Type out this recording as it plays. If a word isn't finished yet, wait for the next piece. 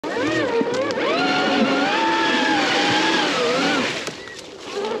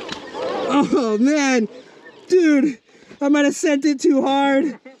Oh man, dude, I might have sent it too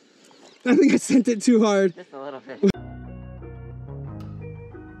hard. I think I sent it too hard. Just a little bit.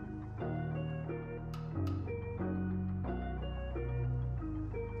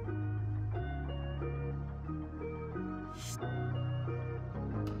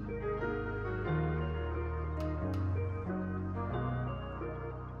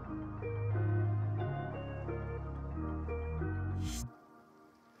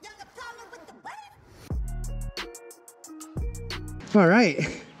 All right,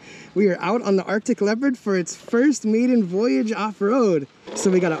 we are out on the Arctic Leopard for its first maiden voyage off-road.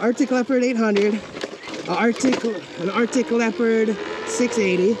 So we got an Arctic Leopard 800, an Arctic Leopard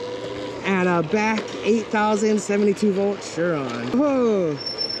 680, and a back 8,000 72-volt Chiron. Oh,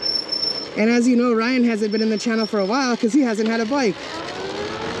 and as you know, Ryan hasn't been in the channel for a while because he hasn't had a bike.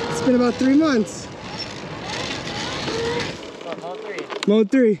 It's been about 3 months. Mode 3.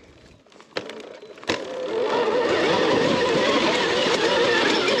 Mode 3.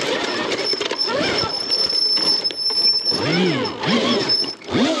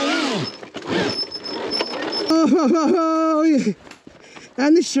 Oh, yeah.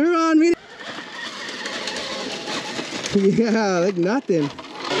 And the Chiron made it. Yeah, like nothing.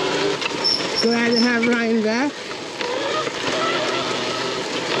 Glad to have Ryan back.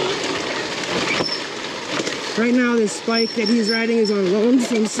 Right now, this bike that he's riding is on loan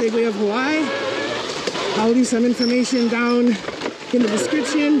from Segway of Hawaii. I'll leave some information down in the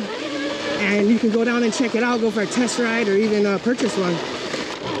description, and you can go down and check it out, go for a test ride, or even purchase one.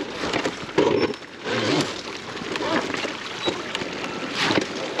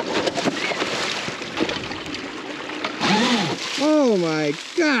 Oh my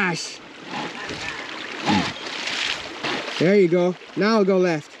gosh! There you go. Now I'll go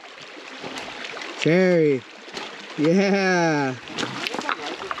left. Cherry. Yeah.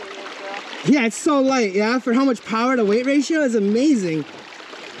 Yeah, it's so light, yeah? For how much power to weight ratio is amazing.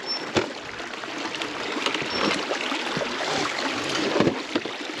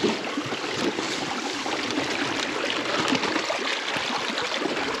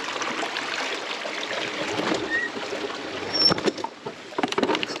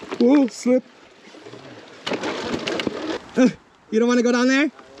 Whoa, slip. You don't want to go down there? I don't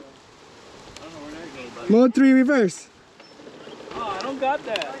know where that goes. Mode 3 reverse. Oh, I don't got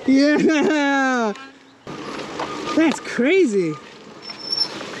that. Yeah! That's crazy.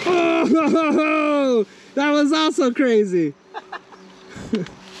 Oh, that was also crazy.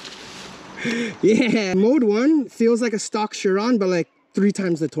 Yeah. Mode 1 feels like a stock Chiron, but like 3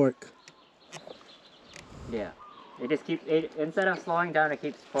 times the torque. Yeah. It just keeps, instead of slowing down, it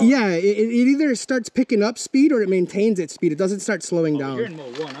keeps pulling. Yeah, it either starts picking up speed or it maintains its speed. It doesn't start slowing down. You're in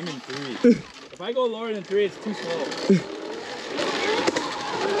mode 1, I'm in 3. If I go lower than 3, it's too slow.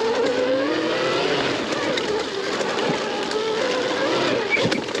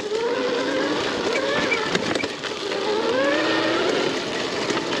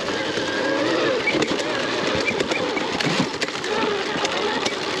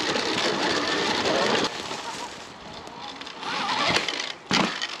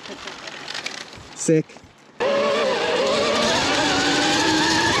 Sick.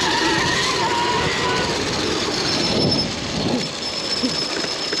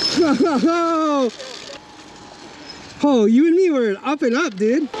 Oh, you and me were up and up,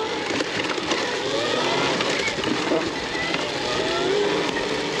 dude.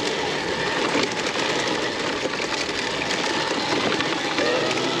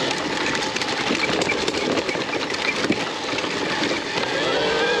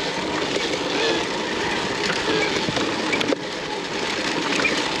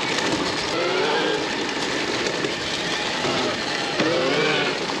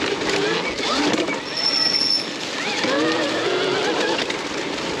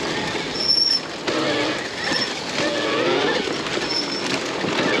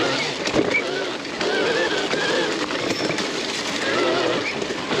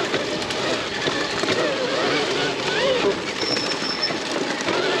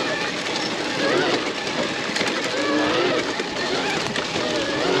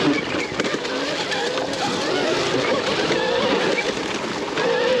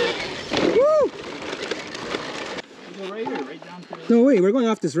 No way, we're going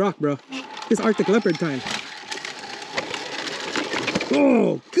off this rock, bro. It's Arctic Leopard time.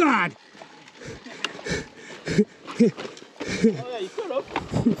 Oh, God! Oh yeah, you could have.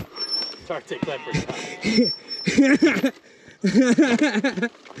 It's Arctic Leopard time.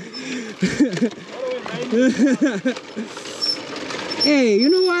 Hey, you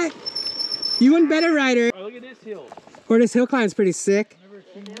know what? You one better rider. Oh, look at this hill. Or this hill climb's pretty sick. Never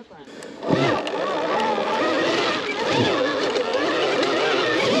seen hill climb.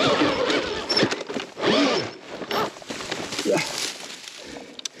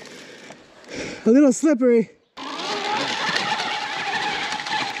 A little slippery.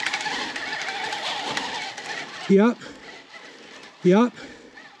 Yup. Yup.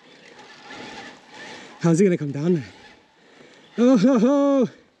 How's he gonna come down there? Oh ho ho!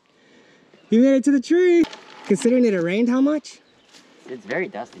 You made it to the tree! Considering it rained how much? It's very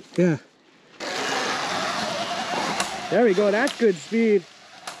dusty. Yeah. There we go, that's good speed.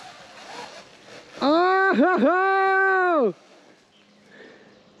 Oh ho ho!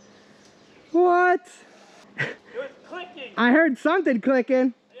 What? It was clicking. I heard something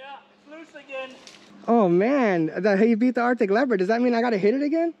clicking. Yeah, it's loose again. Oh man, you beat the Arctic Leopard. Does that mean I gotta hit it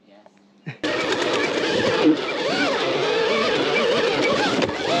again?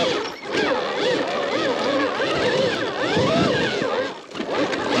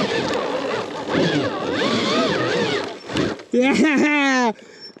 Yeah!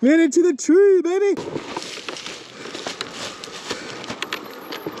 Made it to the tree, baby!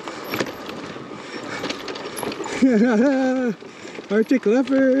 Arctic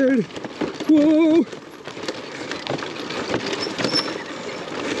Leopard! Whoa!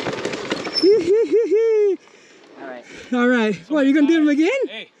 Alright. Alright, what, you gonna do them again?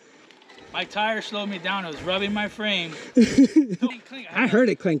 Hey, my tire slowed me down. I was rubbing my frame. I heard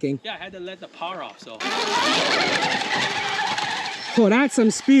it clinking. Yeah, I had to let the power off, so. Oh, that's some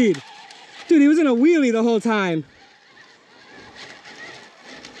speed. Dude, he was in a wheelie the whole time.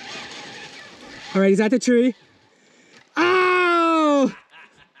 All right, he's at the tree. Oh!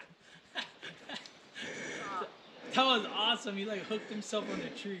 That was awesome. He like hooked himself on the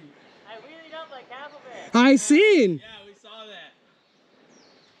tree. I wheelied up like half of it. I seen. Yeah, we saw that.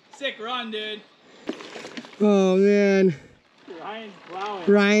 Sick run, dude. Oh, man. Ryan's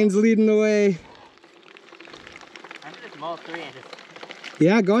plowing. Ryan's leading the way. I'm just mow 3 inches.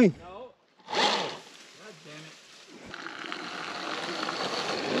 Yeah, going. No. God damn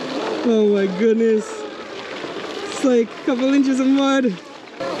it. Oh, my goodness. It's like a couple inches of mud.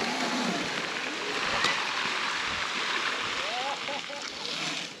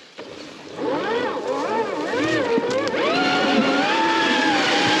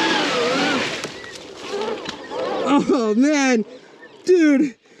 Oh man,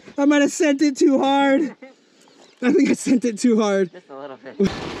 dude, I might have sent it too hard. I think I sent it too hard. Just a little bit.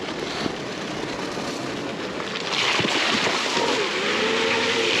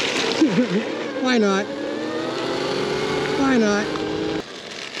 Why not? Why not?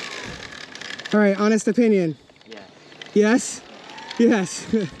 All right, honest opinion. Yeah. Yes? Yes.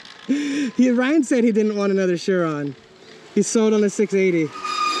 Ryan said he didn't want another Chiron. He sold on the 680.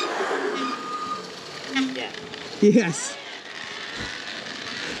 Yeah. Yes.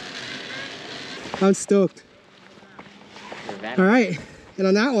 I'm stoked. All right, and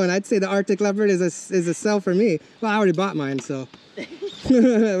on that one, I'd say the Arctic Leopard is a sell for me. Well, I already bought mine, so. But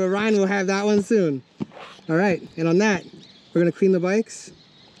Ryan will have that one soon. All right, and on that, we're gonna clean the bikes,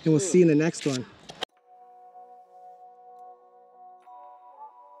 and we'll see you in the next one.